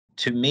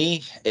To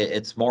me,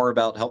 it's more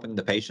about helping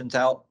the patients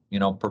out,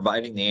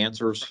 providing the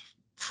answers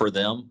for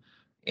them.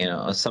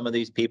 Some of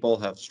these people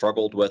have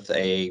struggled with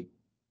a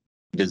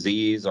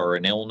disease or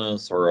an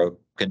illness or a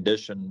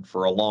condition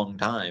for a long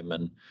time.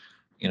 And,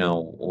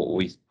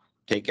 we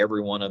take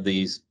every one of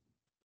these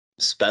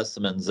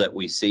specimens that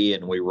we see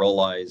and we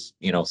realize,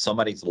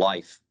 somebody's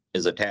life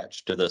is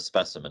attached to this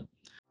specimen.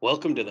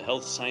 Welcome to the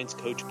Health Science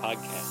Coach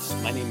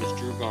Podcast. My name is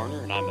Drew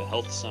Garner, and I'm a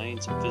health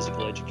science and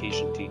physical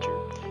education teacher.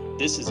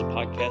 This is a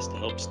podcast to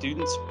help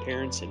students,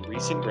 parents, and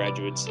recent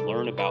graduates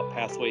learn about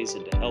pathways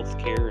into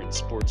healthcare and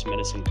sports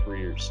medicine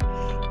careers.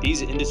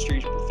 These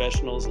industry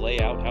professionals lay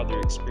out how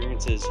their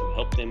experiences have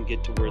helped them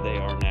get to where they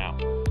are now.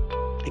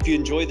 If you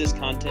enjoy this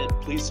content,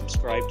 please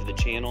subscribe to the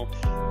channel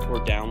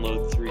or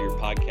download through your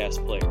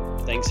podcast player.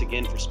 Thanks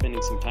again for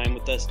spending some time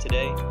with us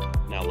today.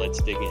 Now let's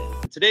dig in.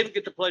 Today we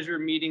get the pleasure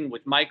of meeting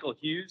with Michael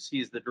Hughes.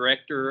 He's the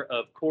director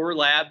of Core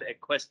Lab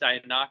at Quest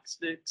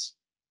Diagnostics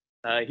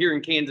here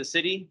in Kansas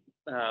City.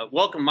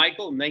 Welcome,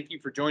 Michael, and thank you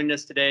for joining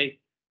us today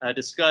to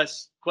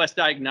discuss Quest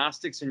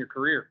Diagnostics and your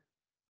career.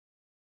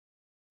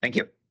 Thank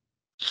you.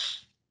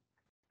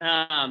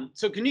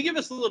 So can you give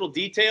us a little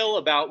detail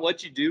about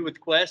what you do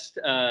with Quest,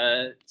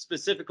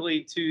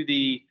 specifically to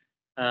the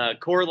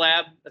Core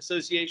Lab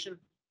Association?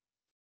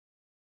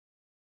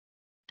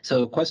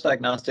 So Quest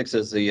Diagnostics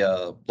is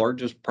the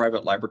largest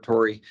private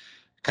laboratory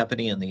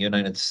company in the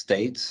United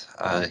States.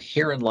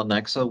 Here in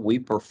Lenexa, we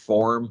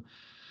perform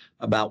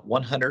about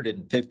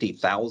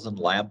 150,000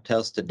 lab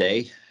tests a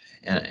day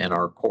in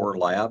our core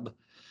lab.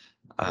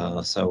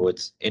 So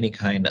it's any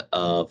kind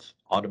of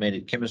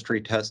automated chemistry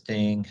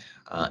testing,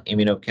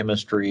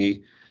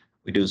 immunochemistry.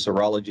 We do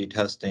serology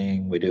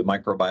testing. We do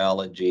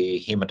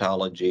microbiology,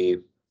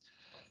 hematology.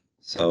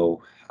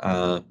 So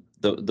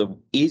the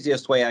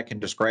easiest way I can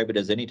describe it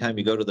is anytime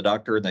you go to the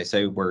doctor and they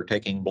say we're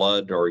taking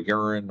blood or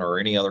urine or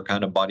any other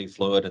kind of body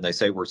fluid and they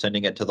say we're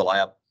sending it to the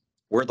lab,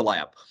 we're the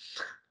lab.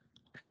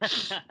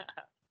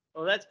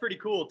 Well, that's pretty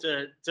cool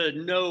to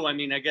know. I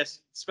mean, I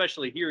guess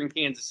especially here in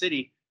Kansas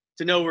City,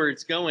 to know where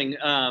it's going.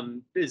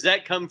 Does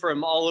that come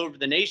from all over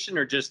the nation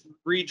or just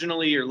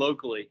regionally or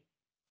locally?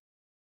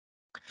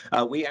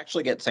 We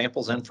actually get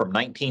samples in from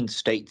 19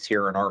 states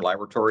here in our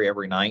laboratory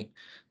every night.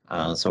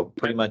 So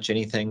pretty much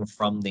anything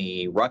from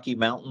the Rocky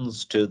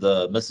Mountains to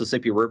the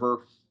Mississippi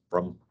River,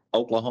 from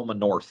Oklahoma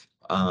north.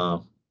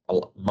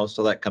 Most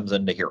of that comes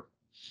into here.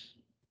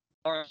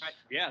 All right.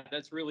 Yeah,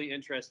 that's really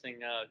interesting,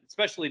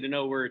 especially to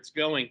know where it's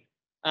going.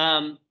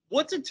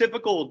 What's a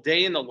typical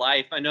day in the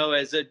life? I know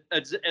as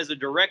a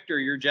director,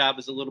 your job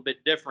is a little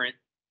bit different.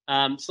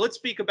 So let's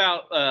speak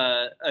about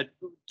a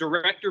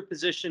director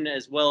position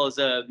as well as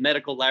a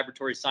medical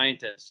laboratory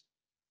scientist.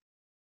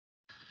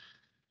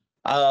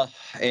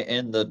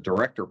 In the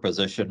director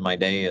position, my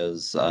day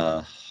is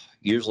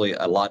usually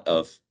a lot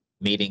of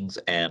meetings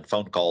and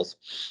phone calls.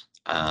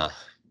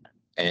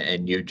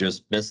 And you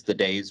just miss the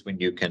days when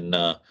you can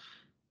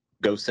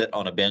go sit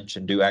on a bench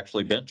and do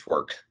actually bench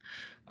work.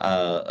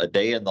 A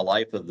day in the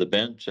life of the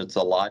bench, it's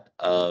a lot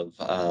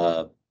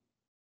of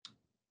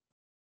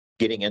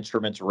getting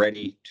instruments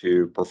ready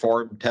to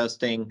perform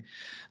testing,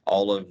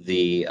 all of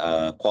the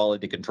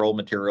quality control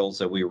materials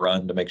that we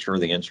run to make sure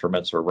the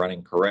instruments are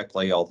running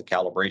correctly, all the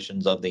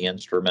calibrations of the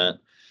instrument,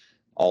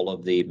 all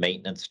of the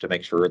maintenance to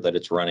make sure that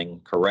it's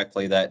running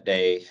correctly that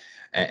day.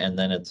 And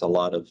then it's a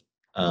lot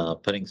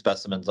of putting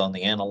specimens on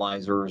the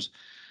analyzers.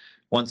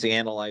 Once the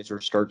analyzer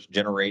starts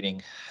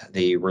generating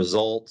the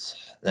results,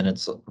 then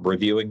it's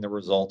reviewing the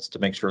results to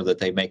make sure that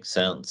they make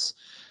sense,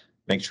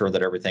 make sure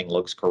that everything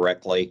looks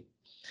correctly.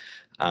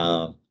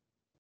 In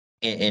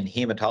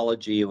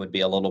hematology, it would be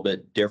a little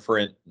bit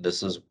different.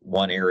 This is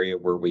one area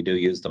where we do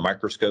use the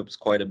microscopes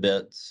quite a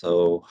bit.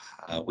 So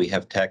we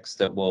have techs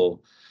that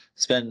will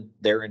spend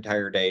their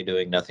entire day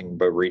doing nothing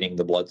but reading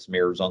the blood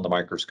smears on the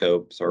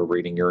microscopes or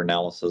reading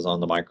urinalysis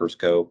on the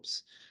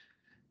microscopes.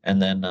 And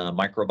then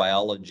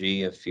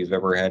microbiology, if you've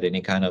ever had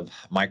any kind of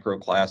micro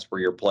class where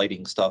you're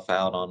plating stuff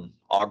out on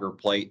auger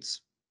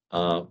plates, a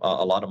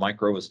lot of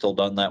micro is still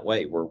done that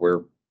way, where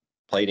we're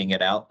plating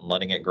it out and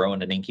letting it grow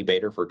in an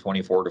incubator for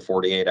 24 to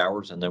 48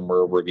 hours, and then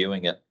we're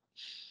reviewing it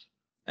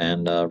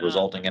and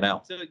resulting it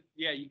out. So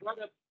yeah, you brought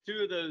up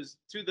two of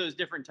those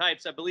different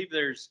types. I believe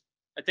there's,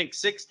 I think,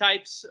 6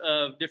 types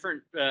of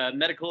different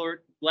medical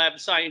lab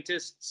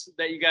scientists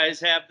that you guys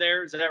have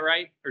there. Is that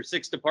right? Or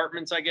 6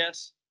 departments, I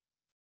guess?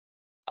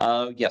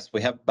 Yes,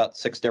 we have about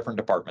 6 different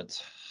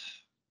departments.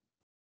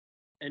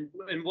 And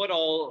what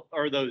all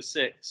are those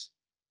 6?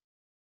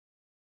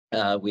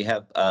 We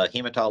have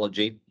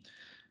hematology.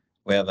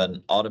 We have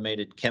an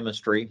automated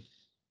chemistry.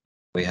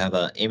 We have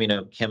an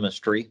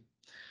immunochemistry.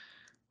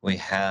 We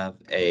have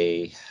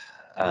a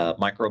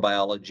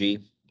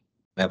microbiology.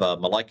 We have a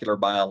molecular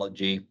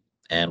biology,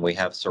 and we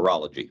have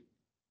serology.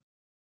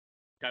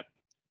 Okay.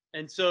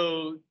 And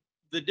so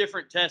the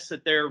different tests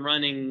that they're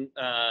running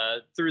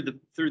through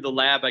the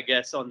lab, I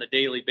guess, on the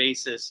daily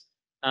basis,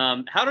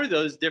 how do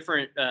those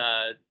different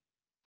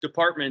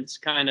departments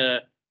kind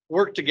of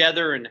work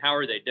together, and how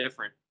are they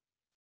different?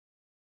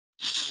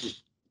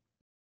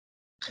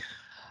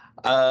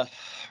 Uh,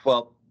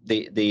 well,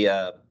 the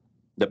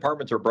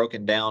departments are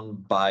broken down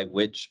by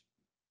which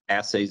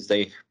assays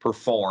they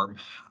perform.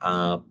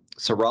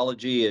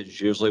 Serology is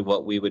usually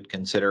what we would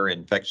consider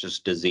infectious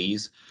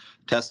disease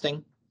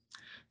testing.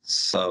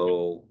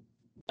 So,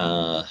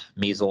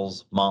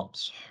 measles,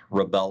 mumps,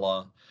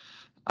 rubella,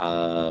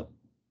 uh,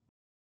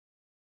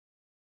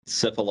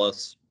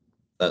 syphilis,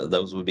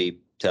 those would be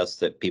tests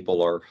that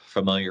people are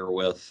familiar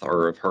with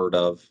or have heard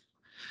of.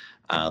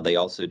 They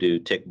also do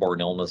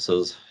tick-borne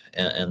illnesses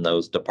in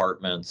those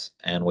departments,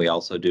 and we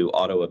also do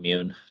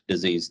autoimmune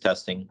disease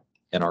testing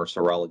in our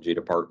serology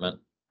department.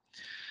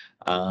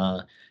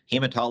 Uh,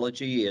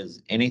 Hematology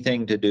is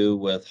anything to do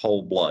with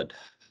whole blood.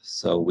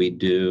 So we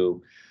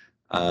do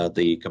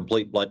the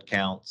complete blood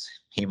counts,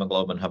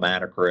 hemoglobin,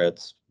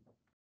 hematocrits,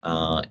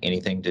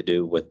 anything to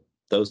do with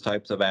those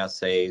types of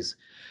assays.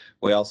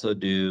 We also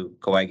do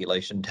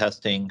coagulation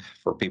testing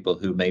for people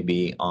who may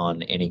be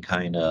on any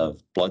kind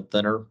of blood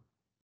thinner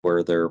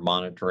where they're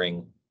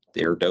monitoring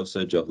their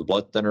dosage of the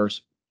blood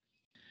thinners.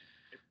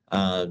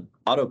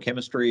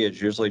 Autochemistry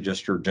is usually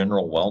just your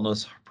general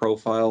wellness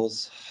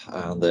profiles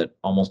that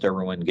almost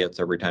everyone gets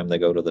every time they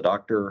go to the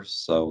doctor.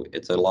 So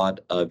it's a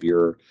lot of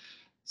your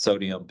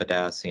sodium,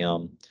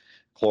 potassium,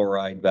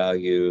 chloride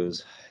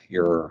values,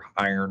 your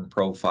iron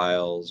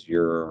profiles,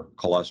 your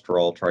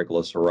cholesterol,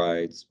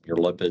 triglycerides, your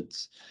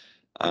lipids,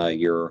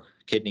 your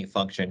kidney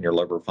function, your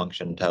liver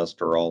function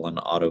test are all in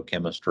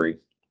autochemistry.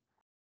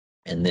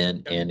 And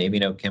then in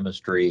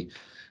immunochemistry,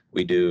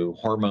 we do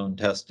hormone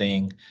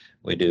testing,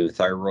 we do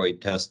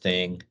thyroid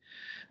testing,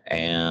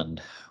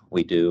 and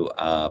we do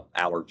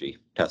allergy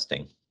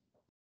testing.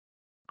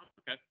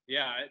 Okay.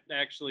 Yeah, I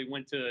actually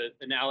went to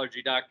an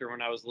allergy doctor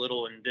when I was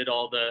little and did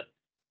all the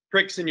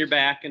pricks in your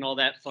back and all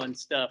that fun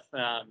stuff.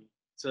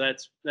 So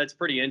that's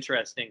pretty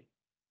interesting.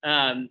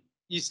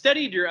 You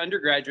studied your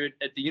undergraduate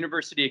at the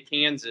University of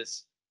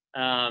Kansas.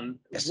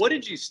 Yes. What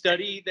did you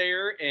study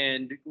there,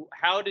 and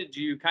how did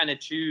you kind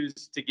of choose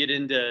to get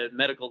into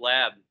medical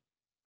lab?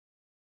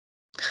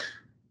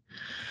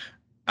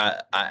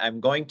 I'm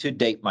going to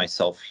date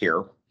myself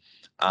here.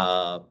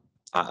 Uh,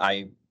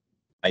 I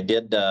I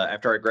did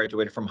after I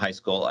graduated from high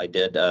school. I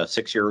did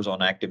 6 years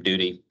on active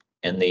duty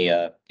in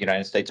the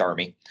United States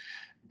Army,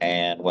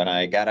 and when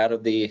I got out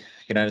of the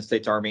United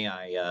States Army,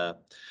 I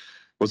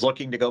was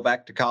looking to go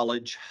back to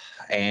college,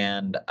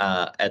 and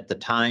at the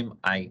time,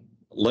 I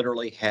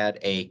literally had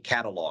a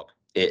catalog.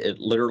 It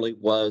literally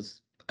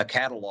was a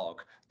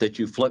catalog that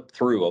you flip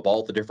through of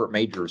all the different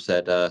majors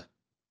that the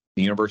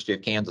University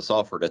of Kansas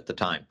offered at the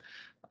time.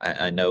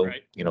 I know,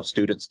 Right.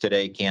 Students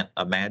today can't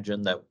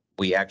imagine that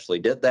we actually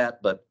did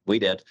that, but we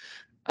did.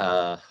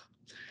 Uh,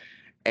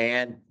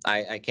 and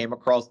I came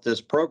across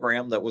this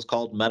program that was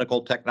called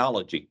medical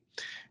technology.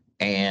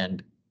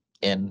 And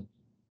in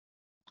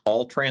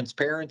all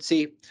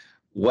transparency,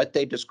 what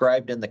they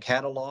described in the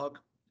catalog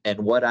and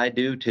what I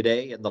do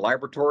today in the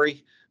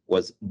laboratory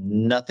was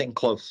nothing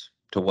close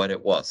to what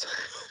it was.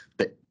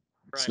 It's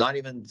Right. not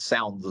even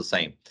sounds the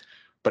same,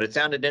 but it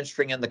sounded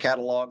interesting in the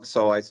catalog.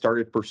 So I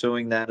started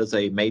pursuing that as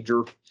a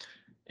major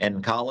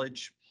in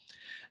college.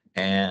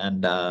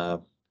 And I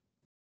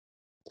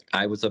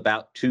was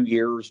about 2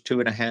 years,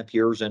 2.5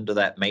 years into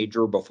that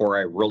major before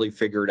I really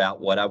figured out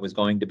what I was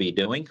going to be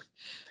doing.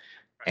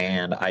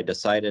 And I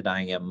decided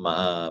I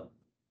am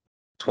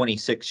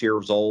 26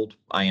 years old.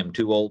 I am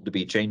too old to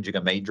be changing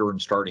a major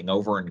and starting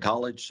over in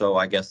college. So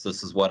I guess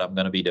this is what I'm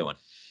going to be doing.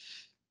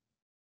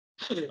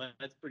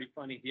 That's pretty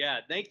funny. Yeah,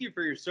 thank you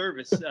for your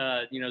service.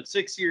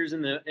 6 years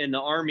in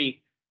the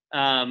Army.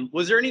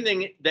 Was there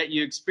anything that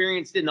you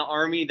experienced in the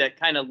Army that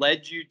kind of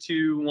led you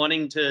to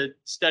wanting to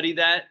study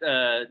that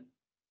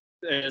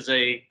as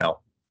a? No.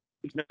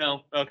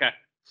 No. Okay.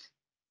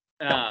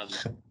 No. Um,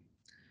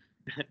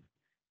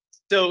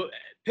 so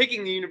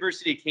picking the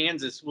University of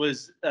Kansas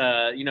was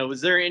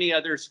there any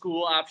other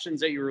school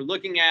options that you were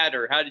looking at,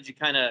 or how did you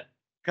kind of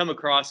come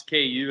across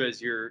KU as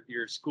your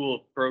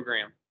school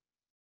program?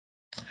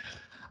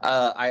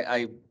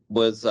 I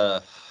was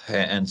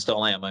and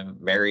still am. I'm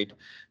married,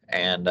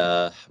 and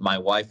my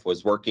wife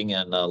was working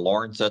in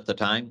Lawrence at the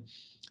time.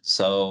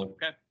 So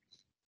Okay.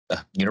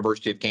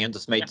 University of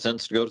Kansas made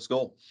sense to go to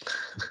school.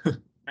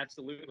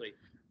 Absolutely.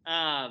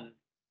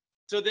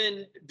 So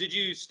then, did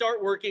you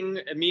start working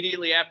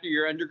immediately after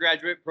your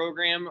undergraduate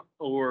program,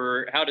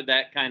 or how did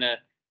that kind of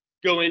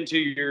go into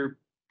your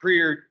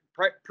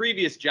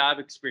previous job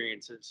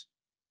experiences?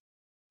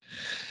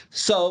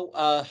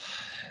 So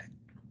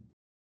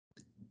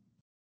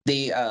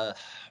the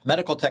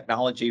medical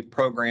technology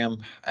program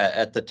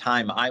at the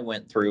time I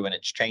went through, and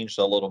it's changed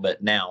a little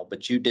bit now,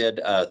 but you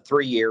did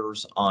 3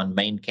 years on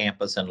main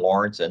campus in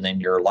Lawrence, and then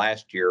your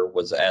last year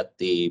was at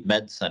the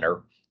Med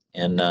Center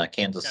in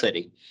Kansas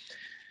City.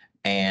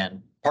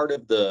 And part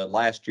of the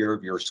last year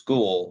of your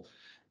school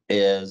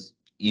is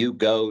you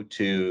go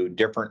to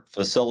different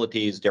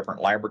facilities,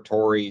 different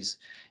laboratories,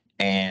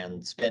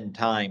 and spend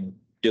time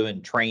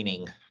doing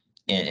training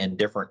in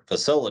different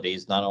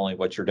facilities, not only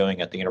what you're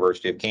doing at the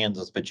University of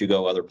Kansas, but you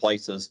go other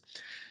places.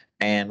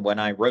 And when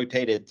I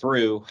rotated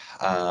through,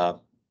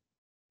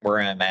 where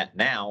I'm at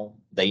now,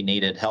 they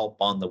needed help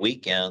on the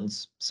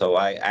weekends. So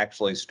I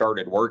actually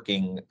started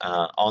working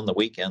on the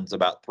weekends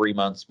about 3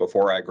 months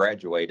before I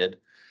graduated.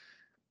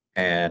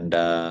 And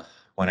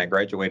when I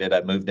graduated,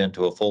 I moved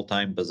into a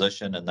full-time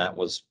position, and that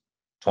was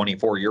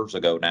 24 years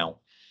ago now.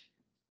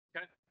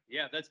 Okay.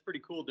 Yeah, that's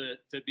pretty cool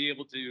to be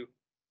able to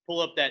pull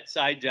up that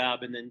side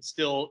job and then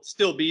still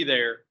be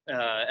there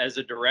as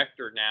a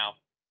director now.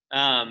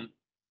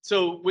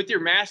 So with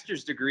your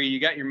master's degree, you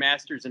got your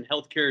master's in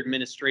healthcare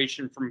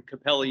administration from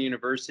Capella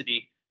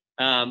University.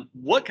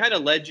 What kind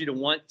of led you to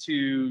want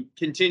to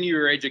continue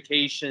your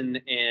education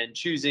and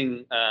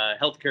choosing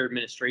healthcare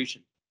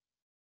administration?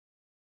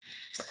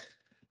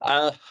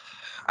 Uh,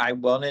 I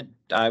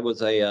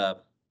was a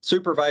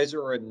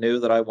supervisor and knew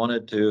that I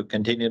wanted to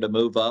continue to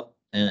move up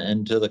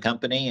into the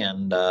company,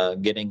 and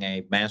getting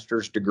a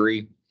master's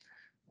degree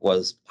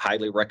was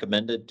highly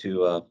recommended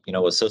to,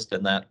 assist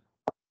in that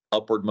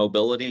upward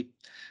mobility.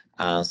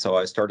 So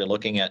I started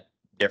looking at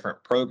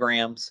different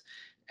programs.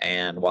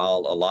 And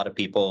while a lot of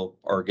people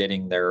are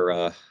getting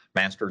their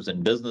master's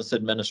in business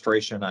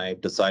administration, I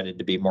decided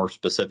to be more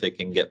specific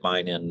and get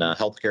mine in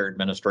healthcare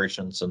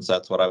administration, since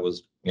that's what I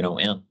was,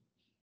 in.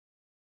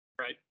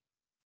 Right.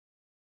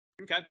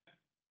 Okay.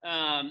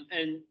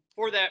 And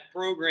for that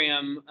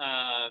program,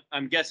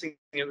 I'm guessing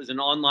it was an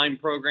online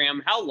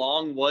program. How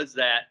long was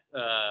that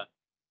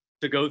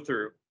to go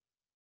through?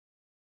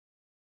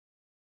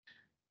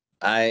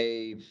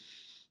 I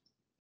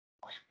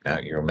Now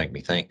you're gonna make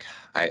me think.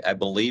 I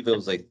believe it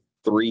was a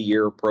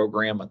 3-year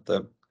program at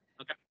the.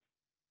 Okay.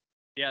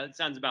 Yeah, that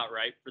sounds about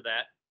right for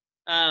that.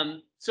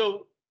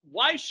 So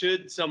why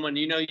should someone,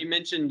 you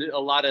mentioned a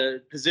lot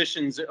of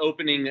positions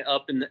opening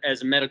up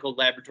as a medical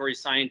laboratory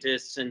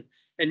scientist and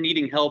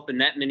needing help and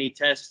that many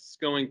tests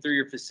going through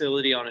your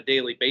facility on a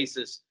daily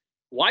basis.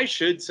 Why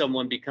should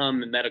someone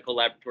become a medical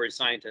laboratory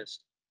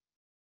scientist?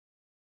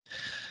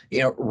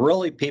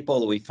 Really, people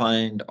that we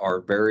find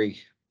are very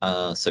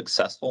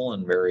successful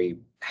and very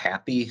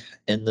happy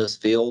in this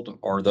field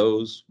are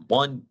those,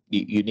 one,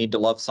 you need to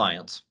love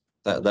science.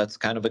 That's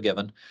kind of a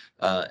given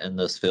in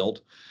this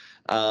field.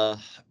 Uh,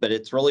 but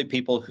it's really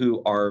people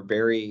who are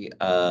very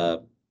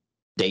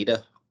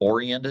data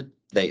oriented.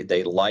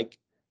 They like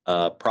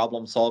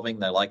problem solving.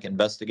 They like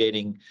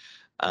investigating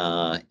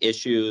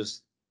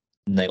issues,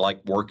 and they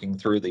like working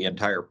through the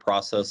entire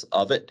process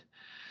of it.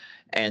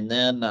 And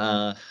then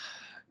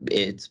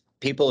it's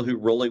people who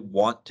really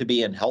want to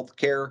be in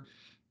healthcare,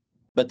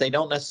 but they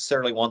don't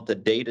necessarily want the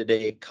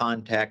day-to-day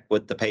contact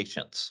with the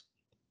patients.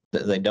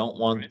 They don't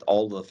want Right.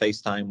 all the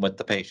FaceTime with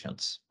the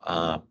patients.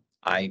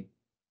 I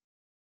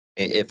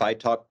If I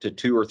talk to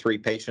 2 or 3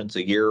 patients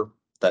a year,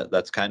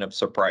 that's kind of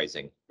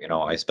surprising.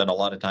 I spend a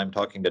lot of time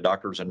talking to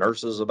doctors and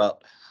nurses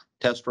about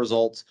test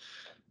results,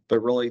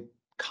 but really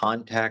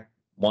contact,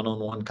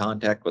 one-on-one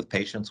contact with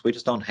patients, we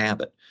just don't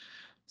have it.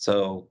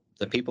 So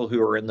the people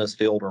who are in this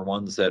field are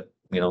ones that,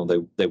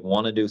 they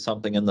want to do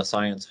something in the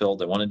science field,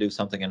 they want to do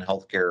something in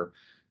healthcare,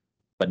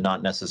 but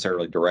not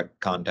necessarily direct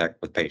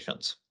contact with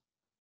patients.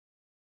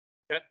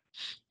 Okay.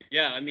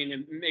 Yeah, I mean,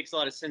 it makes a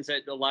lot of sense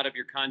that a lot of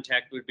your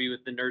contact would be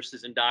with the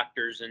nurses and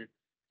doctors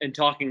and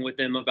talking with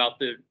them about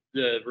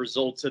the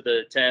results of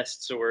the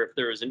tests or if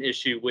there was an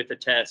issue with a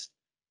test.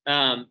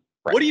 Right.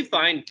 What do you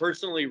find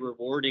personally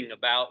rewarding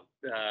about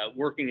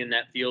working in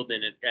that field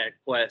and at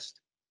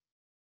Quest?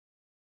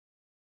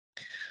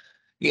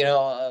 You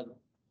know,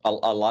 a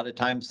lot of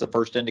times the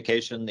first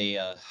indication the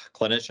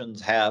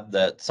clinicians have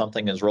that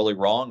something is really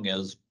wrong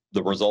is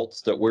the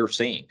results that we're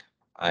seeing.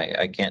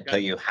 I can't tell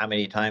Okay. you how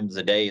many times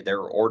a day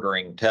they're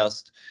ordering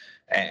tests,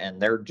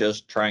 and they're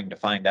just trying to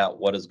find out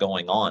what is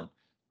going on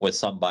with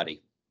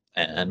somebody.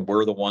 And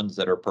we're the ones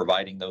that are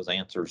providing those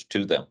answers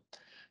to them.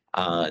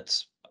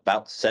 It's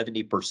about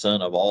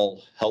 70% of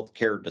all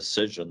healthcare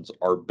decisions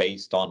are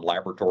based on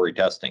laboratory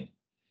testing.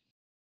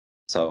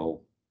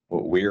 So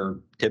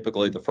we're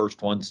typically the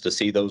first ones to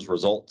see those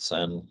results,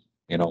 and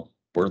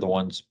we're the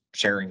ones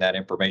sharing that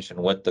information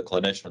with the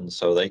clinicians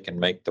so they can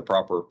make the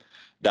proper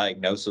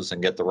diagnosis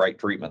and get the right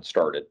treatment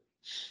started.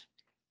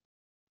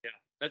 Yeah,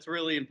 that's a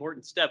really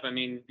important step. I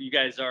mean, you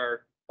guys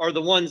are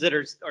the ones that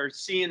are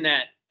seeing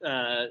that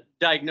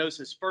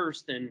diagnosis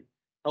first and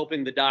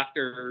helping the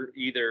doctor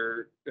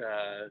either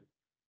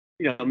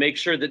make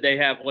sure that they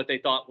have what they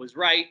thought was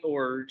right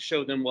or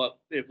show them what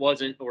it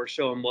wasn't or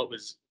show them what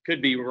was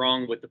could be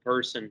wrong with the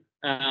person.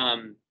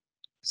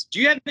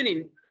 Do you have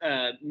any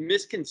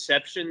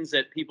misconceptions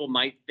that people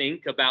might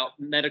think about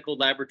medical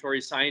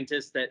laboratory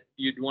scientists that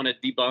you'd want to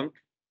debunk?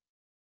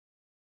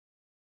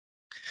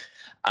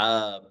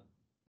 Uh,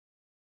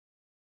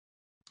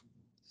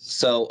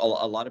 so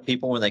a lot of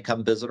people, when they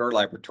come visit our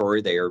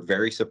laboratory, they are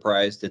very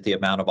surprised at the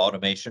amount of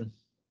automation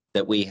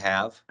that we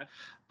have.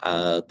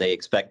 They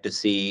expect to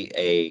see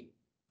a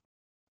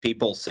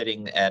people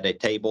sitting at a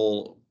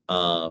table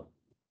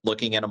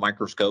looking at a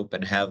microscope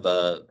and have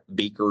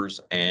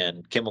beakers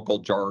and chemical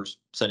jars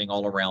sitting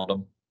all around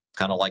them,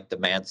 kind of like the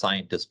mad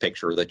scientist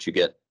picture that you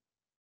get.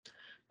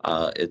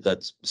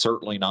 That's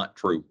certainly not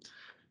true.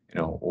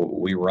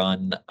 We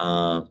run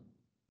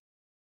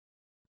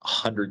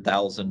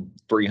 100,000,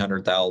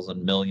 $300,000,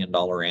 $1 million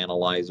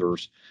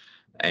analyzers.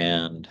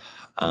 And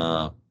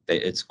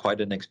it's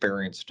quite an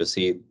experience to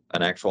see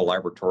an actual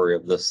laboratory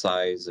of this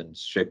size and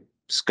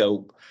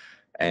scope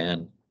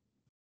and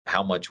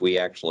how much we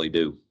actually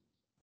do.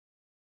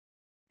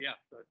 Yeah,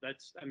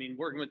 that's, I mean,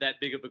 working with that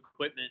big of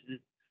equipment and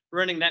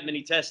running that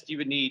many tests, you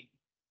would need,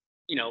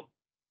 you know,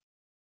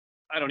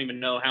 I don't even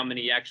know how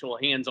many actual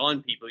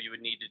hands-on people you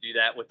would need to do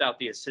that without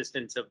the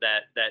assistance of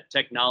that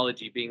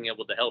technology being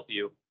able to help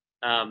you.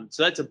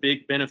 So that's a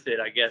big benefit,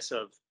 I guess,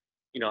 of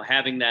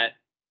having that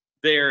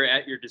there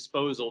at your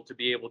disposal to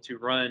be able to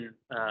run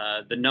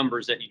the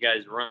numbers that you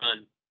guys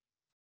run.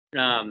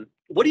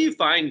 What do you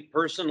find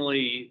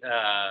personally,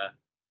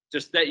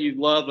 just that you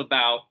love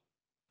about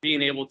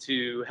being able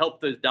to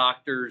help the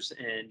doctors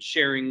and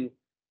sharing,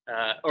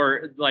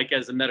 or like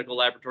as a medical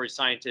laboratory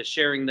scientist,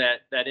 sharing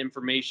that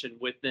information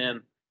with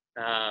them?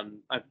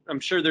 I'm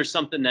sure there's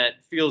something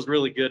that feels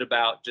really good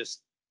about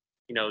just,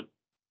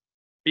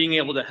 being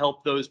able to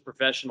help those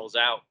professionals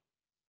out.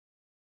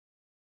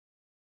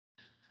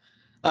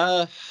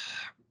 Uh,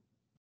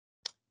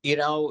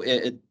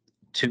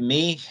 to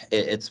me,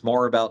 it's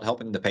more about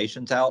helping the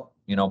patients out,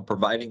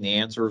 providing the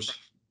answers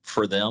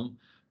for them.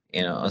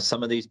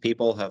 Some of these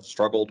people have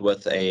struggled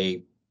with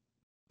a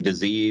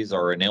disease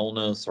or an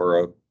illness or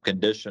a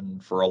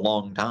condition for a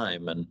long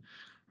time. And,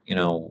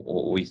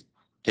 we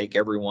take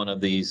every one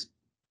of these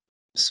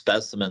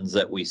specimens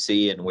that we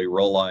see and we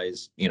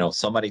realize,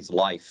 somebody's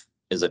life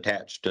is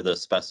attached to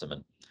this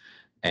specimen.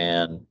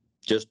 And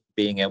just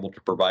being able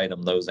to provide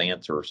them those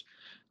answers.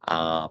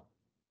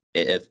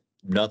 If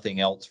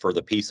nothing else, for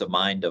the peace of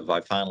mind of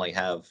I finally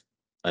have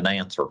an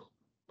answer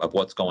of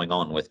what's going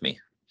on with me.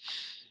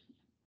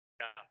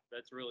 Yeah,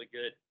 that's really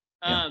good.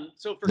 Yeah.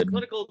 So for The,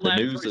 clinical the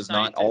news laboratory is not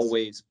scientists,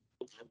 always,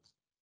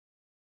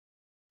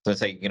 I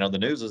say, the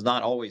news is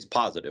not always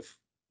positive,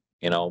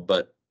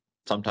 but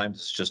sometimes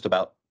it's just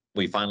about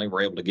we finally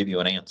were able to give you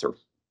an answer.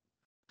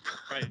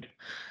 right?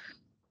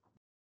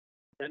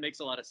 That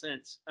makes a lot of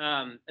sense.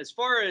 As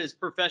far as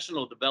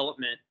professional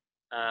development,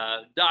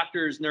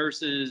 doctors,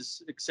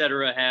 nurses, et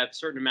cetera, have a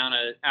certain amount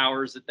of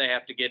hours that they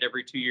have to get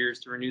every 2 years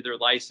to renew their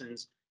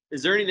license.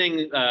 Is there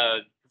anything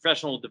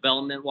professional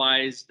development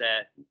wise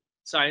that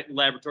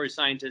laboratory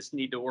scientists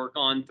need to work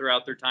on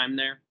throughout their time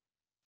there?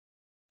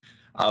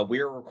 We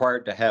are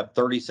required to have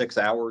 36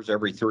 hours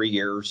every 3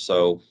 years,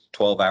 so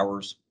 12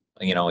 hours,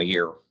 a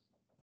year.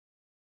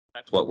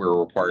 That's what we're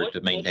required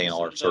to maintain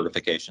all our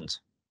certifications.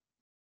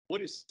 What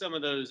do some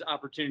of those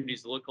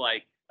opportunities look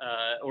like,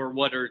 or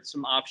what are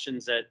some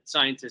options that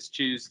scientists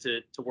choose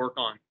to work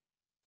on?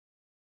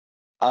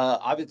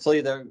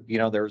 Obviously,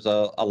 there's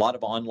a lot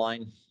of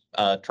online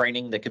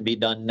training that can be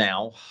done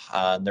now.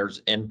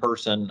 There's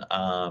in-person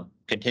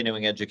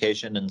continuing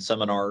education and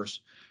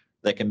seminars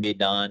that can be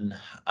done.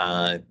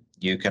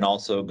 You can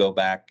also go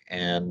back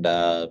and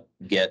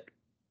get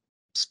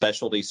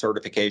specialty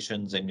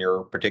certifications in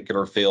your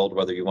particular field,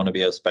 whether you want to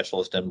be a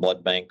specialist in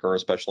blood bank or a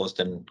specialist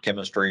in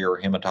chemistry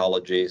or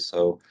hematology.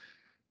 So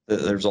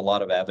there's a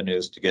lot of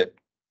avenues to get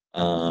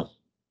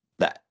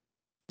that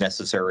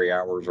necessary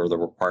hours or the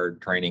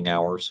required training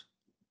hours.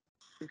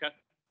 Okay.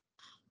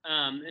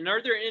 And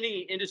are there any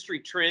industry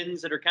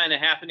trends that are kind of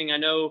happening? I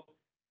know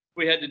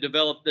we had to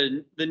develop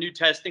the new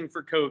testing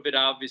for COVID,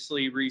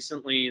 obviously,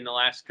 recently in the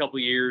last couple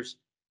of years.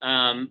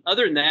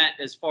 Other than that,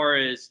 as far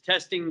as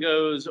testing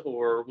goes,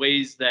 or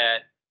ways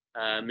that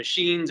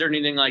machines or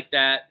anything like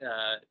that,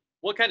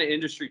 what kind of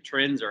industry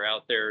trends are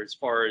out there as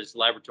far as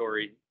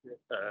laboratory?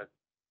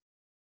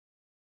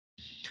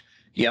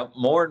 Yeah,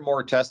 more and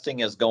more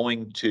testing is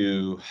going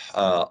to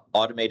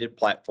automated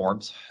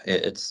platforms.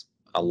 It's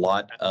a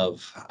lot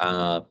of,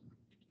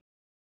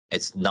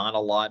 it's not a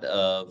lot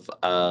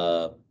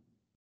of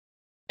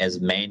as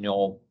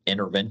manual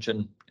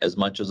intervention as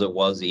much as it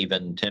was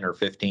even 10 or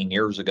 15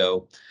 years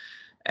ago.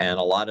 And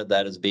a lot of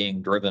that is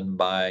being driven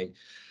by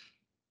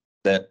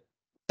that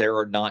there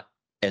are not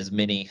as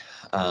many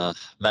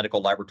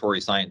medical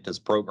laboratory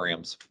scientist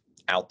programs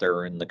out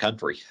there in the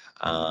country.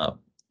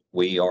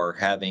 We are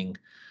having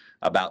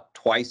about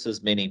twice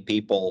as many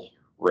people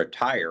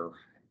retire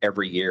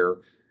every year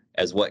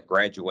as what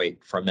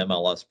graduate from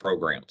MLS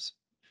programs.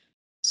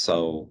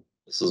 So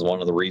this is one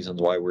of the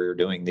reasons why we're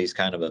doing these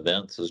kind of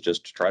events, is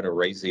just to try to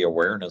raise the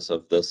awareness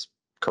of this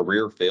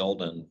career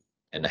field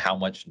and how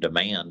much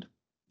demand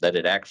that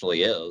it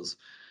actually is.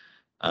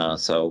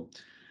 So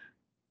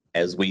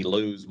as we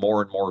lose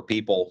more and more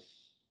people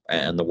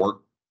and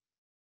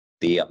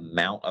the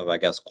amount of, I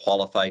guess,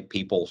 qualified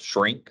people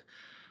shrink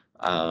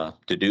to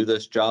do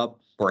this job,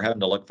 we're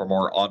having to look for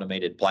more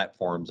automated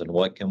platforms and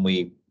what can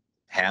we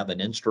have an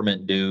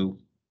instrument do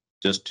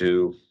just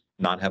to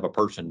not have a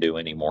person do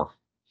anymore.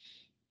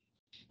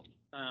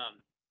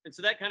 And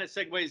so that kind of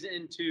segues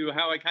into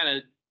how I kind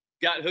of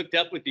got hooked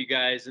up with you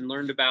guys and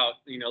learned about,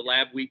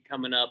 Lab Week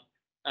coming up.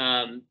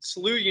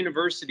 SLU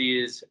University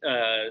is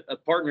a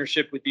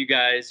partnership with you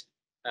guys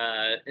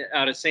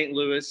out of St.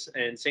 Louis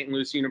and St.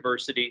 Louis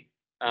University.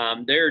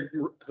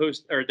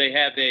 They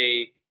have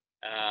a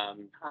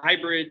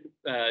hybrid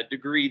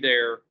degree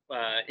there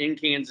in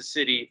Kansas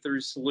City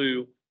through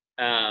SLU.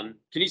 Can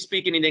you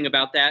speak anything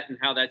about that and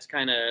how that's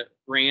kind of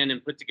ran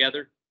and put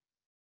together?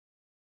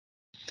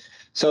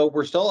 So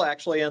we're still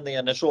actually in the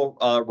initial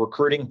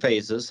recruiting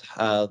phases.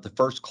 The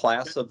first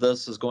class of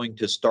this is going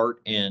to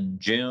start in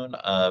June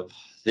of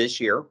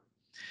this year,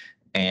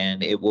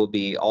 and it will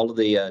be all of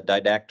the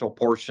didactical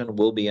portion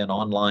will be an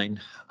online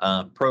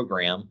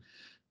program.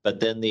 But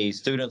then the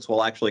students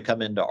will actually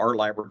come into our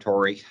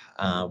laboratory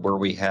where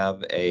we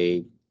have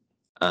a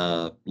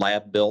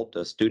lab built,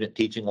 a student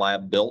teaching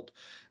lab built,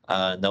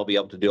 and they'll be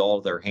able to do all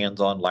of their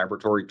hands-on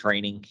laboratory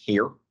training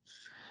here.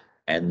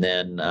 And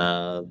then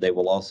they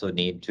will also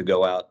need to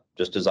go out,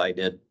 just as I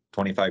did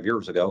 25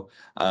 years ago,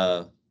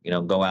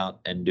 go out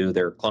and do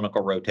their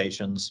clinical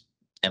rotations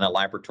in a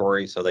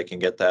laboratory so they can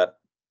get that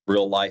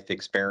real life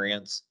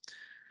experience.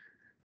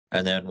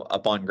 And then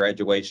upon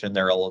graduation,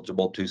 they're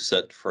eligible to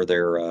sit for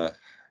their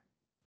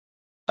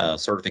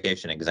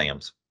certification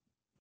exams.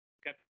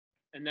 Okay.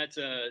 And that's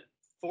a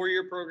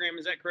 4-year program,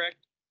 is that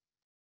correct?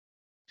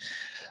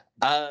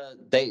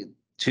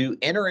 To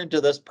enter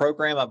into this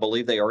program, I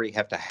believe they already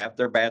have to have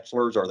their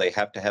bachelor's, or they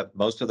have to have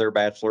most of their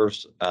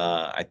bachelor's.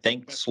 I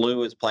think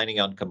SLU is planning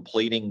on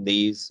completing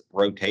these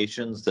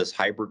rotations, this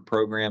hybrid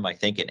program, I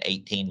think in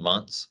 18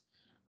 months.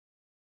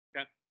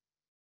 Okay.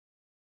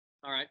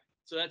 All right.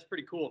 So that's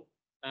pretty cool.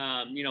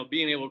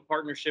 Being able to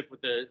partnership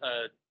with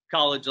a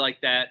college like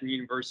that and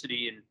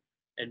university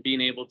and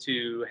being able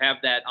to have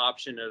that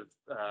option of,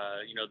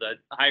 the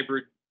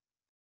hybrid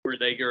where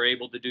they are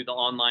able to do the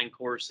online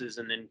courses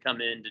and then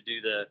come in to do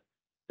the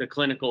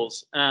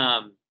clinicals.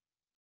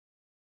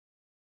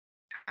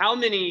 How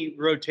many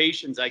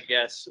rotations, I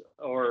guess,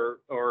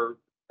 or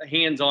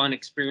hands-on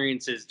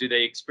experiences do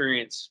they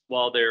experience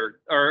while they're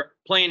or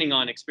planning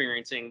on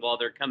experiencing while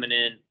they're coming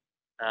in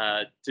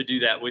to do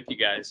that with you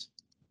guys?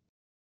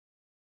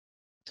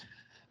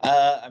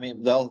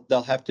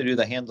 They'll have to do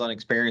the hands-on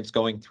experience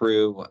going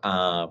through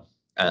a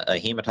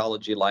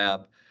hematology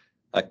lab,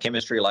 a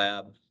chemistry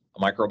lab, a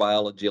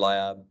microbiology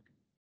lab,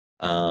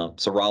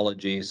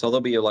 serology. So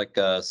there'll be like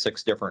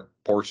 6 different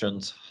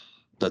portions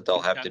that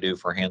they'll have to do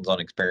for hands-on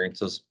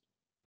experiences.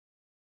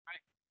 Right.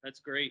 That's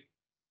great.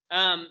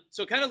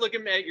 So kind of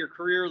looking at your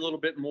career a little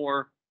bit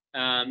more,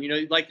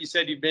 like you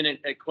said, you've been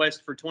at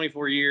Quest for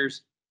 24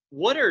 years.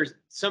 What are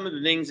some of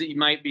the things that you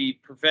might be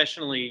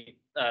professionally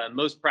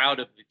most proud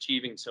of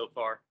achieving so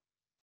far?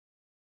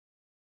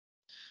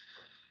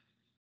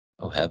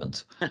 Oh,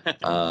 heavens.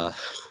 I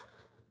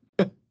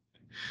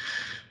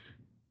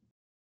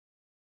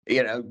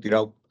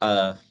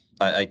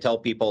tell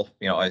people,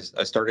 I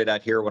started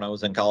out here when I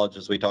was in college,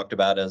 as we talked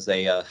about, as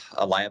a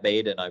lab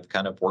aide, and I've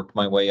kind of worked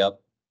my way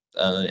up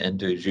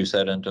into, as you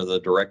said, into the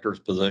director's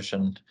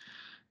position.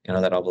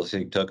 That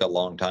obviously took a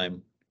long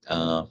time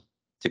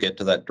to get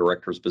to that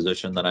director's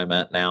position that I'm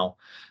at now.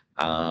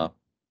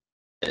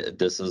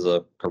 This is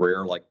a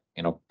career like,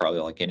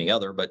 probably like any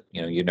other, but,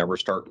 you never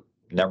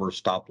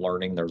stop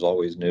learning. There's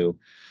always new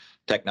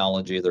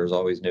technology. There's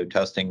always new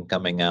testing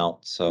coming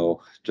out.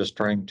 So just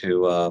trying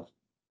to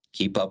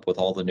keep up with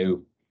all the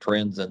new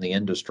trends in the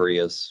industry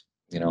is,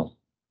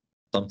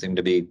 something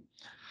to be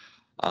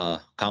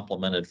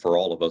complimented for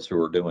all of us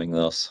who are doing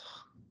this.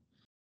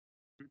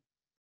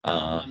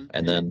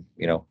 And then,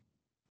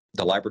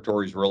 the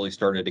laboratories really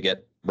started to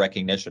get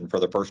recognition for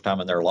the first time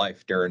in their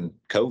life during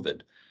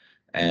COVID.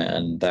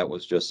 And that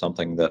was just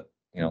something that,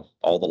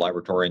 all the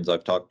laboratorians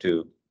I've talked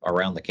to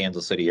around the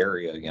Kansas City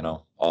area,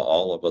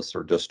 all of us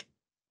are just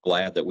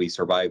glad that we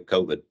survived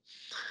COVID.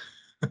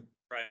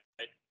 Right.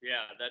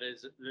 Yeah, that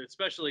is,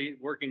 especially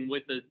working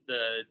with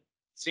the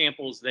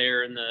samples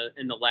there in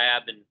the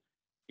lab and,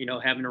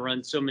 having to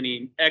run so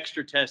many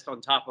extra tests on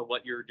top of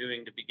what you're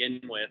doing to begin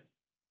with.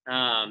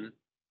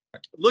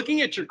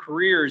 Looking at your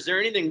career, is there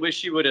anything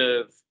wish you would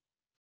have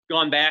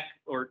gone back,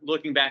 or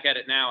looking back at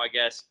it now, I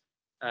guess,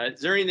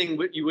 is there anything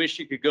you wish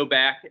you could go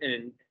back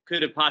and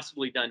could have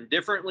possibly done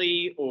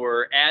differently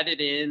or added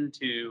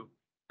into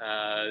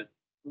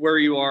where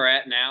you are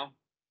at now?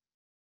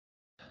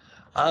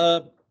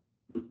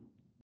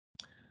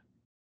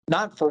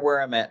 Not for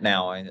where I'm at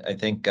now. I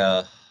think,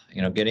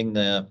 getting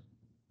the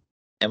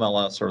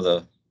MLS, or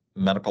the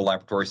medical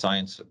laboratory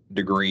science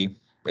degree,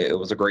 it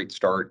was a great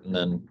start. And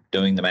then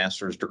doing the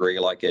master's degree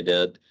like I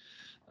did,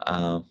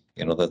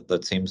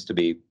 that seems to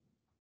be,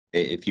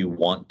 if you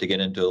want to get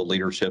into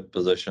leadership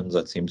positions,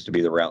 that seems to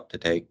be the route to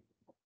take.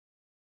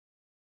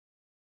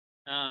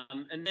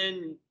 And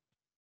then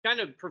kind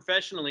of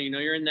professionally,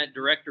 you're in that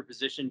director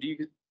position. Do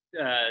you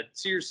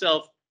see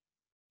yourself,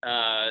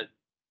 I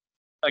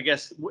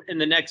guess, in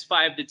the next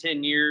 5 to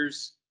 10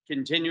 years,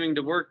 continuing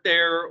to work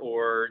there,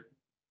 or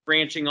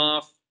branching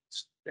off,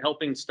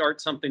 helping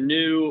start something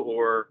new,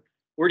 or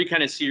where do you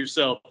kind of see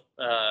yourself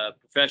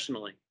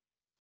professionally?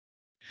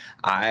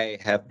 I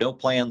have no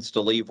plans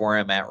to leave where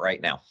I'm at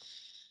right now.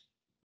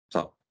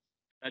 So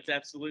that's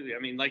absolutely. I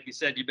mean, like you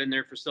said, you've been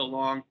there for so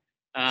long,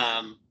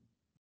 and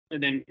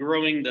then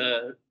growing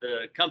the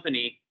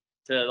company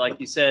to, like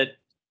you said,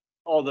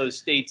 all those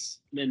states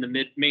in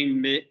the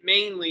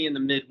mainly in the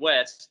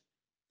Midwest.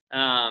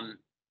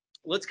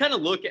 Let's kind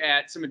of look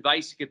at some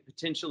advice you could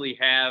potentially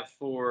have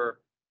for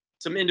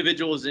some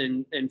individuals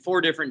in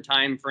four different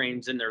time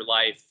frames in their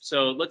life.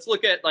 So let's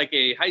look at like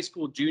a high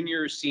school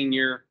junior or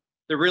senior.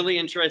 They're really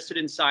interested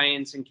in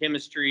science and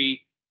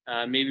chemistry,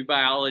 maybe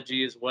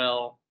biology as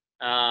well.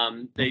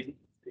 They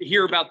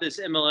hear about this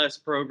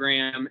MLS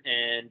program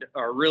and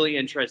are really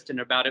interested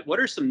about it. What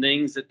are some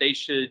things that they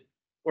should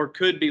or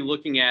could be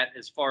looking at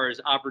as far as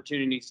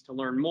opportunities to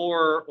learn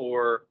more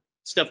or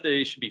stuff that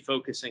they should be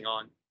focusing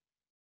on?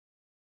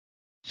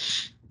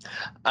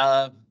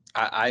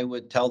 I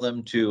would tell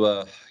them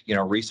to,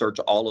 research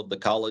all of the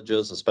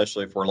colleges,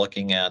 especially if we're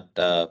looking at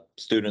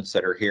students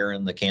that are here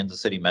in the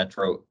Kansas City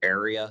metro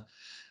area.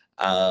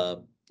 Uh,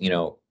 you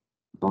know,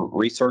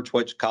 Research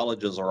which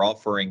colleges are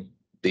offering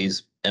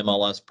these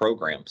MLS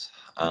programs.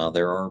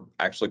 There are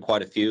actually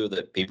quite a few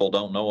that people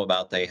don't know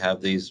about. They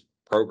have these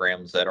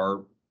programs that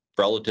are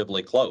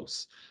relatively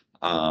close.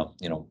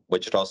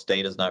 Wichita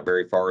State is not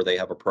very far. They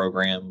have a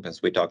program.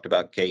 As we talked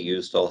about,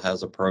 KU still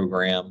has a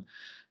program.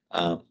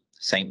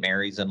 St.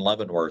 Mary's in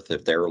Leavenworth,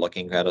 if they're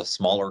looking at a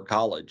smaller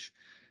college,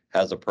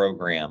 has a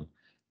program.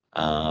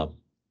 Uh,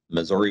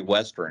 Missouri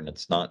Western,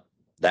 it's not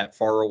that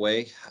far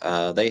away.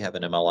 They have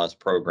an MLS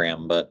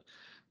program, but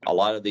a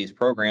lot of these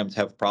programs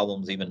have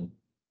problems even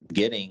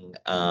getting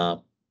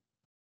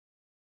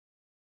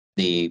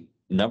the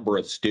number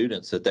of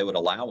students that they would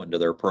allow into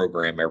their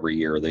program every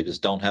year. They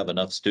just don't have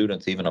enough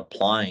students even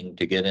applying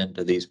to get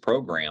into these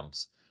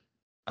programs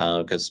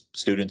because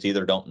students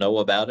either don't know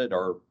about it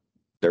or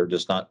they're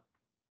just not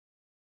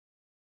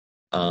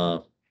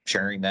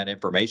sharing that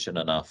information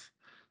enough.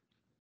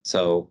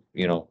 So,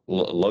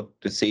 look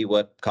to see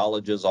what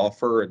colleges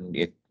offer. And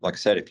like I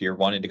said, if you're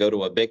wanting to go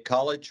to a big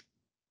college,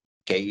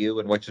 KU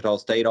and Wichita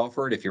State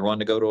offer it. If you're wanting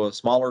to go to a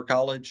smaller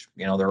college,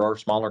 there are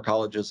smaller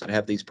colleges that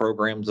have these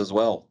programs as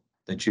well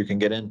that you can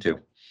get into.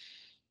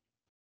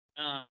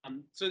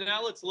 So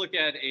now let's look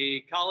at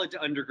a college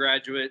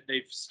undergraduate.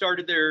 They've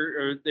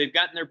they've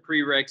gotten their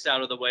prereqs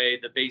out of the way,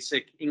 the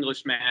basic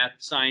English, math,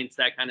 science,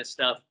 that kind of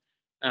stuff.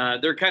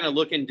 They're kind of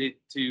looking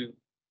to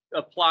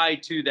apply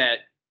to that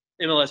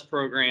MLS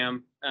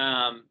program.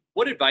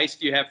 What advice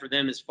do you have for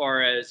them as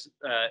far as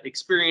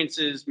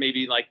experiences,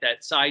 maybe like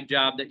that side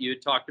job that you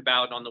had talked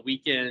about on the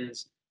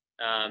weekends,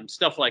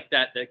 stuff like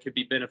that could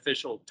be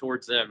beneficial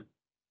towards them?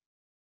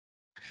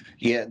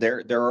 Yeah,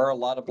 there are a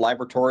lot of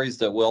laboratories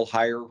that will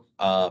hire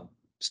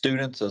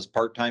students as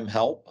part-time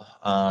help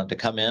to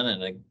come in,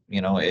 and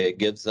it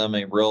gives them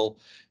a real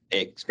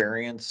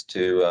experience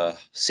to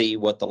see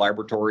what the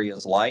laboratory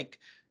is like,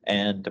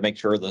 and to make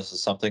sure this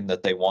is something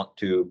that they want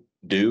to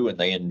do and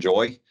they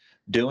enjoy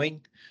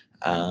doing.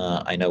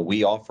 I know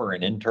we offer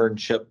an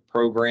internship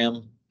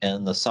program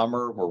in the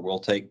summer where we'll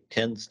take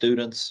 10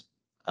 students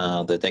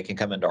that they can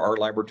come into our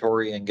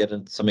laboratory and get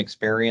some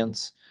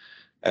experience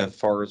as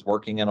far as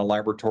working in a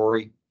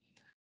laboratory.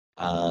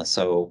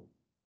 So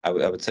I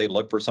would say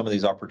look for some of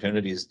these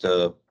opportunities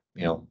to,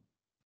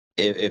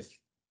 if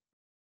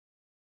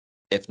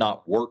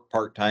not work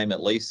part-time,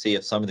 at least see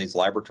if some of these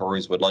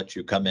laboratories would let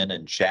you come in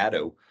and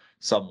shadow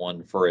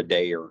someone for a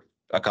day or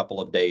a couple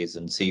of days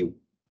and see,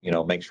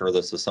 make sure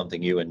this is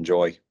something you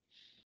enjoy.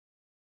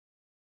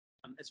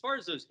 As far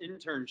as those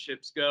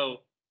internships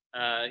go,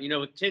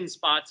 with 10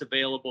 spots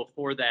available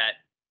for that,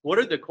 what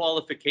are the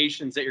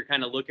qualifications that you're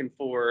kind of looking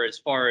for as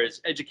far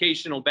as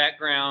educational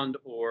background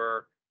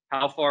or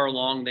how far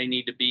along they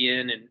need to be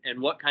in,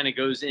 and what kind of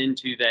goes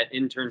into that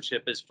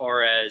internship as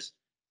far as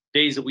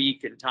days a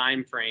week and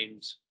time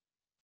frames?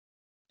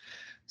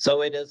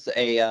 So it is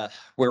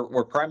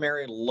we're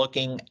primarily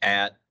looking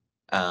at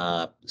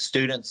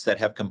students that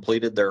have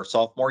completed their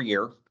sophomore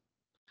year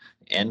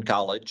in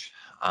college.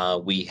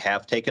 We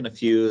have taken a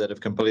few that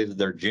have completed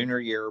their junior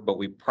year, but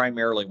we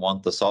primarily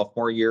want the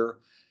sophomore year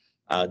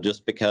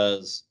just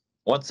because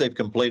once they've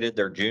completed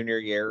their junior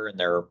year and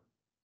they're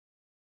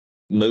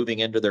moving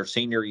into their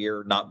senior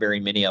year, not very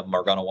many of them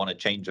are going to want to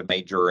change a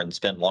major and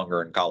spend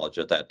longer in college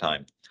at that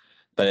time.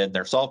 But in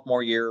their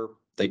sophomore year,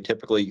 they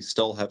typically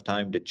still have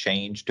time to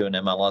change to an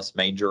MLS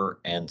major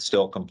and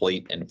still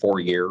complete in 4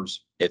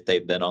 years if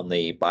they've been on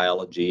the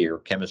biology or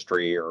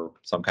chemistry or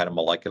some kind of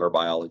molecular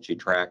biology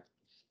track.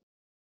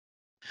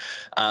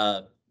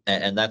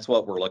 And that's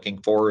what we're looking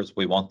for, is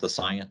we want the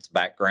science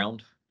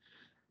background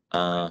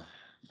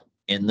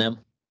in them.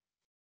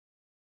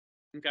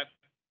 Okay.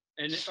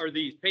 And are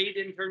these paid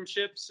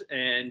internships?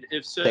 And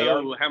if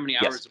so, how many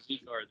hours a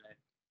week are they?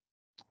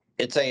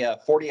 It's a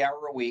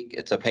 40-hour a week.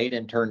 It's a paid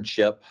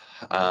internship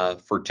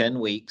for 10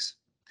 weeks.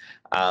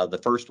 The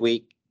first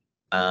week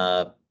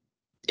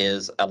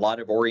is a lot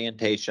of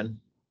orientation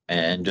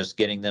and just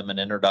getting them an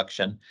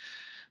introduction.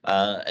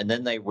 And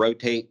then they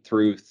rotate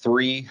through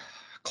 3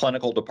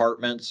 clinical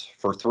departments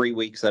for 3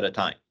 weeks at a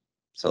time.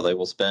 So they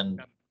will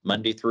spend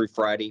Monday through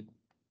Friday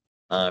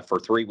for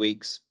 3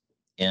 weeks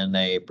in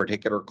a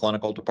particular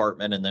clinical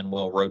department, and then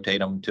we'll rotate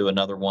them to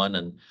another one.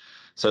 And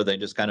so they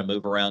just kind of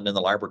move around in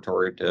the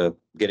laboratory to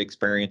get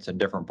experience in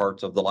different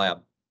parts of the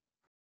lab.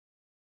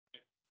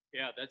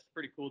 Yeah, that's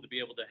pretty cool to be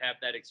able to have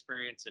that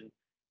experience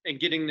and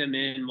getting them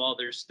in while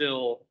they're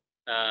still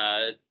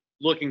uh,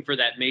 looking for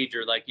that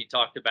major, like you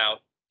talked about.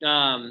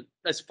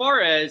 As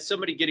far as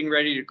somebody getting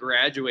ready to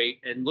graduate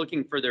and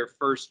looking for their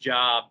first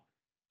job,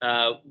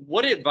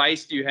 what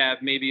advice do you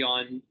have maybe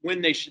on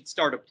when they should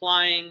start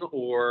applying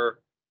or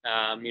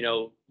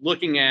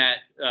looking at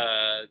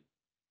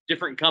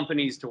different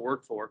companies to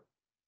work for?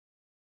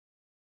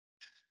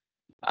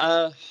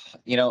 Uh,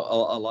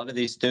 a lot of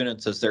these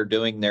students, as they're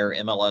doing their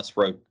MLS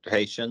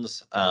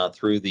rotations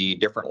through the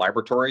different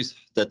laboratories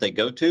that they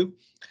go to,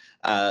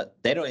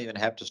 they don't even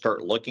have to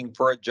start looking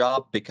for a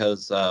job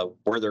because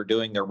where they're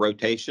doing their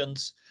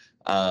rotations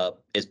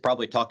is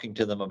probably talking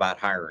to them about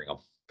hiring them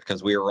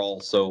because we are all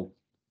so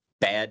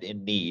bad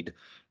in need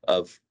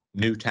of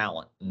new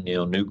talent,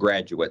 new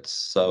graduates.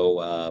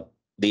 So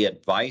the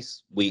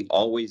advice we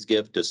always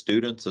give to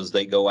students as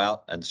they go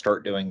out and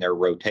start doing their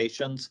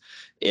rotations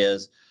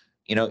is,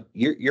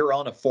 you're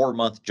on a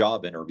 4-month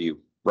job interview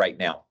right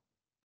now.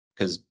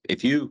 Because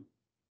if you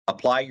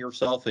apply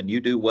yourself and you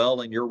do well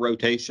in your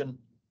rotation,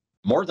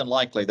 more than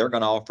likely they're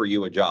going to offer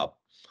you a job.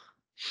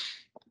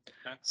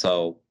 Okay.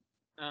 So,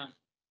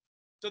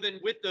 so then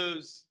with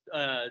those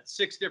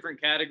 6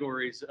 different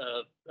categories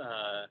of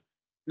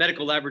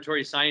medical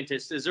laboratory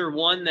scientists, is there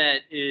one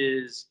that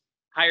is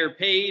higher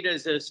paid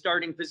as a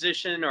starting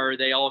position, or are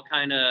they all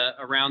kind of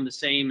around the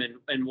same?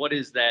 And what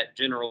is that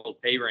general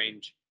pay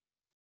range?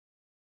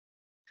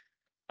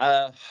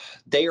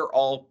 they are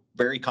all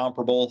very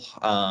comparable.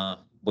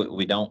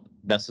 We don't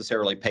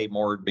necessarily pay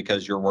more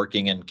because you're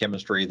working in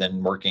chemistry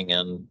than working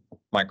in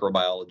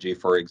microbiology,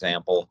 for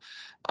example.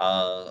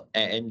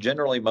 And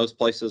generally, most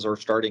places are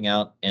starting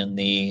out in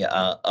the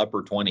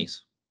upper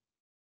 20s,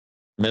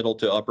 middle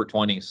to upper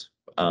 20s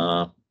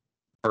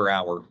per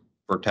hour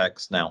for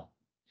techs now.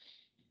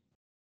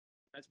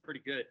 That's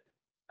pretty good.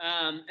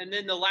 And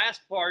then the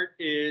last part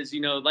is,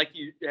 like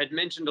you had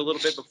mentioned a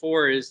little bit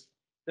before, is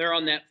they're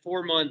on that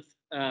 4-month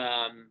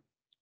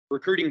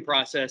recruiting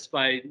process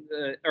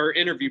or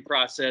interview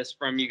process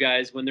from you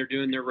guys when they're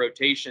doing their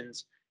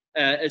rotations.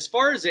 As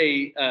far as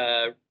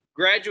a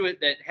graduate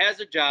that has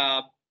a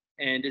job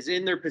and is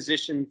in their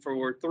position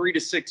for 3 to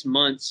 6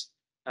 months,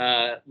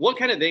 what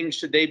kind of things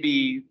should they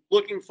be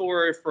looking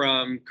for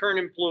from current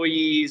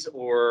employees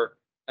or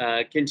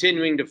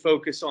continuing to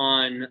focus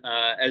on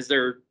as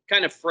they're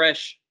kind of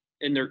fresh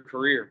in their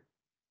career?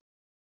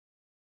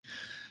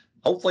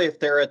 Hopefully, if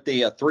they're at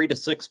the 3 to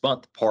 6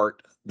 month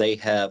part, they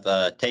have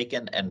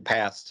taken and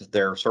passed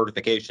their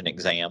certification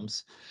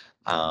exams.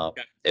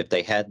 Okay. If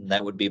they hadn't,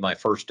 that would be my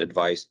first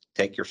advice.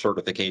 Take your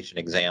certification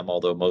exam,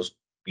 although most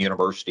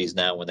universities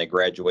now, when they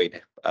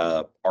graduate,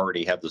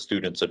 already have the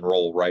students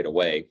enroll right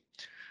away.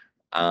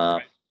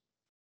 Right.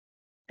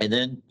 And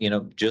then,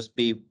 just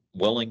be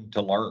willing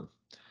to learn.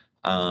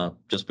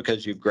 Just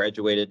because you've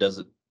graduated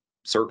doesn't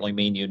certainly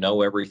mean you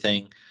know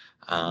everything.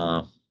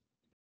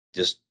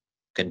 Just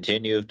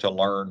continue to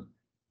learn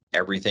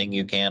everything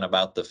you can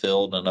about the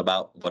field and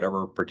about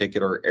whatever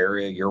particular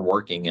area you're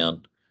working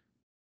in.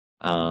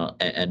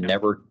 And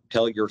never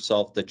tell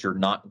yourself that you're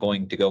not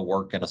going to go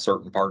work in a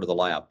certain part of the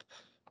lab.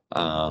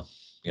 Uh,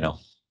 you know,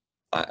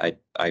 I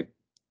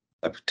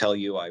tell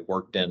you, I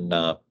worked in,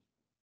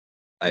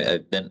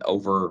 I've been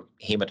over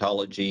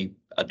hematology,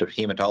 a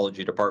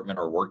hematology department,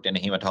 or worked in a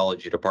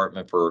hematology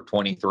department for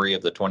 23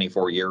 of the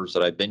 24 years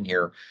that I've been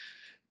here.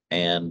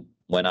 And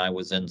when I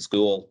was in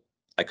school,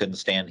 I couldn't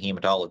stand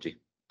hematology.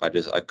 I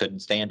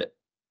couldn't stand it.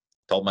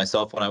 Told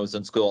myself when I was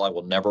in school, I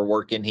will never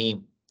work in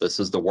heme. This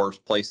is the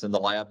worst place in the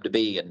lab to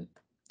be. And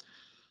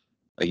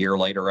a year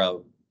later, I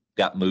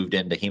got moved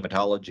into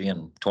hematology,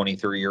 and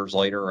 23 years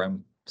later,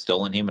 I'm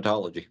still in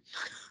hematology.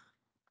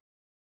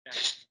 Yeah,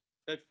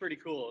 that's pretty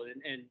cool.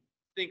 And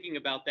thinking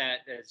about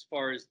that as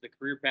far as the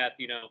career path,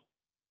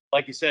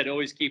 like you said,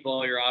 always keep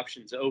all your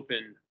options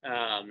open,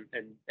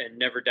 and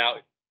never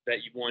doubt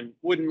that you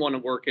wouldn't want to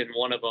work in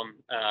one of them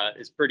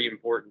is pretty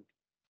important.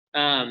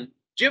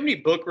 Do you have any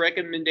book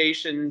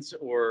recommendations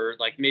or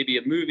like maybe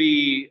a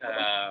movie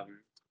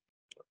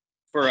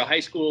for a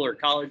high school or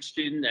college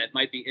student that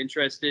might be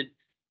interested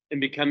in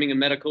becoming a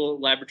medical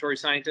laboratory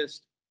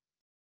scientist?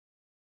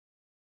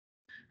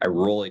 I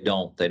really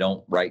don't. They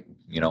don't write,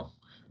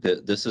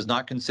 this is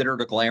not considered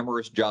a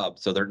glamorous job.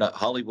 So they're not,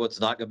 Hollywood's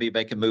not going to be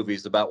making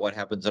movies about what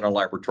happens in a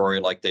laboratory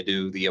like they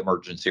do the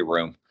emergency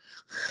room.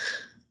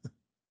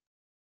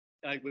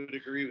 I would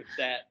agree with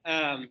that.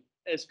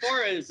 As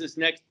far as this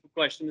next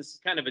question, this is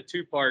kind of a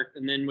 2-part,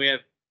 and then we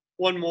have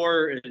one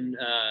more, and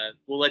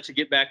we'll let you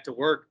get back to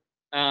work.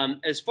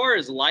 As far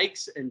as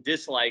likes and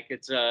dislike,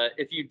 it's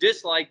if you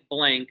dislike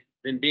blank,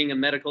 then being a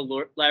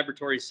medical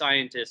laboratory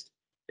scientist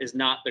is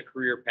not the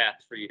career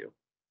path for you.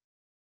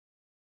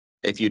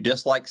 If you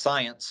dislike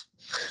science.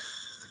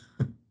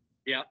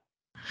 Yeah.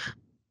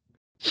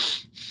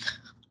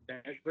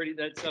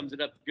 That sums it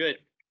up good.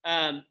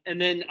 And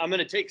then I'm going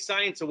to take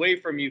science away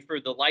from you for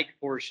the like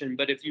portion,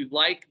 but if you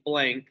like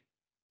blank,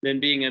 then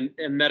being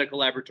a medical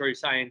laboratory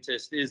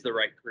scientist is the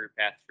right career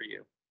path for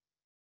you.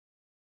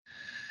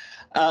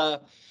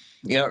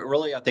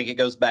 Really, I think it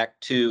goes back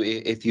to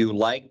if you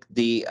like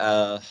the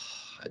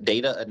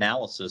data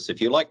analysis, if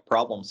you like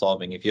problem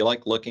solving, if you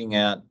like looking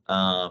at,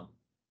 for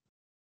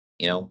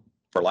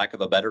lack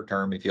of a better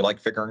term, if you like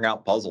figuring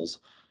out puzzles,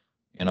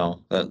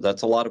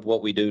 that's a lot of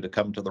what we do to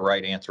come to the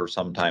right answer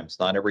sometimes.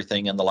 Not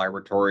everything in the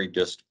laboratory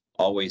just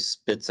always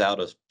spits out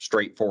a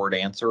straightforward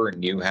answer,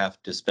 and you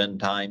have to spend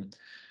time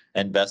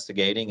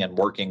investigating and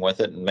working with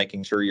it and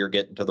making sure you're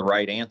getting to the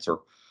right answer.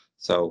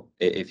 So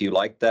if you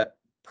like that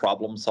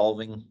problem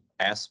solving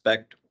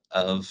aspect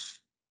of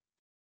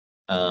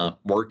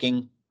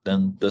working,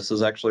 then this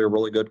is actually a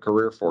really good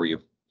career for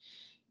you.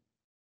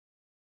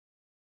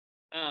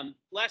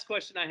 Last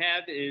question I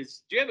have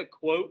is, do you have a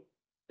quote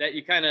that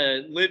you kind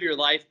of live your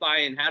life by,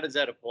 and how does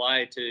that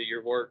apply to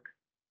your work?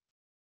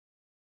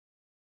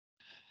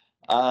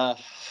 One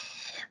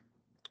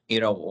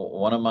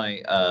of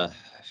my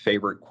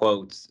favorite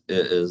quotes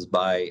is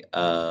by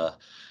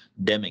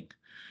Deming,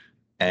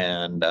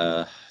 and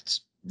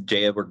it's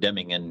J. Edward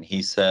Deming, and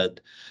he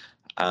said,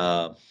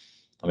 let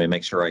me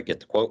make sure I get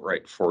the quote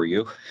right for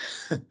you.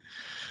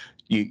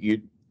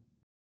 You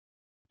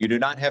do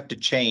not have to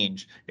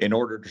change in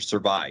order to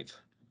survive.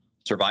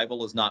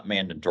 Survival is not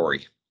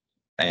mandatory.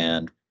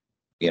 And,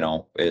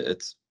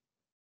 it's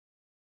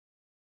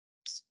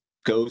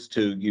goes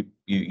to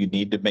you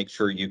need to make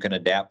sure you can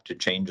adapt to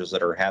changes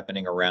that are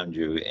happening around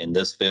you in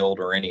this field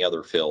or any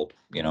other field.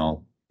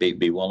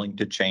 Be willing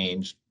to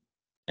change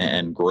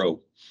and grow.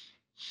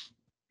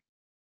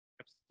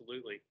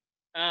 Absolutely.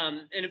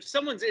 And if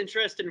someone's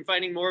interested in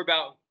finding more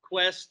about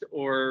Quest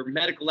or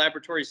medical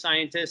laboratory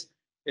scientists,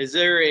 is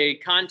there a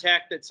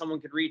contact that someone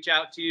could reach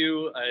out to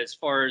you as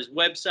far as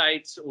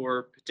websites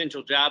or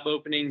potential job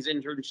openings,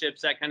 internships,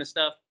 that kind of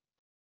stuff?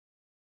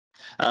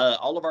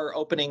 All of our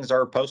openings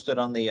are posted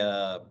on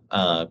the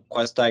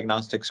Quest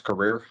Diagnostics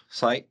career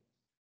site.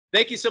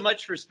 Thank you so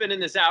much for spending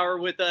this hour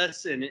with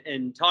us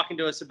and talking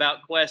to us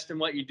about Quest and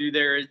what you do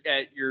there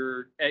at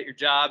your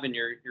job and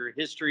your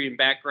history and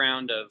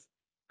background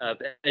of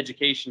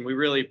education. We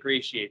really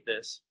appreciate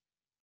this.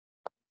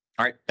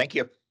 All right. Thank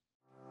you.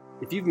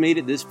 If you've made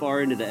it this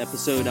far into the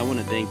episode, I want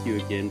to thank you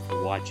again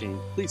for watching.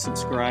 Please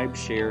subscribe,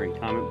 share, and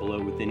comment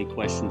below with any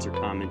questions or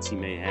comments you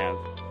may have.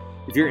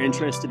 If you're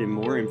interested in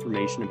more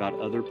information about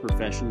other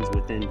professions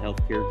within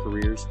healthcare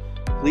careers,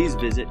 please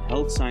visit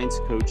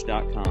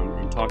healthsciencecoach.com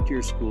and talk to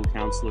your school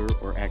counselor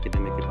or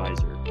academic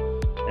advisor.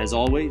 As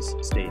always,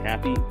 stay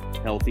happy,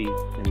 healthy,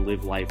 and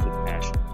live life with passion.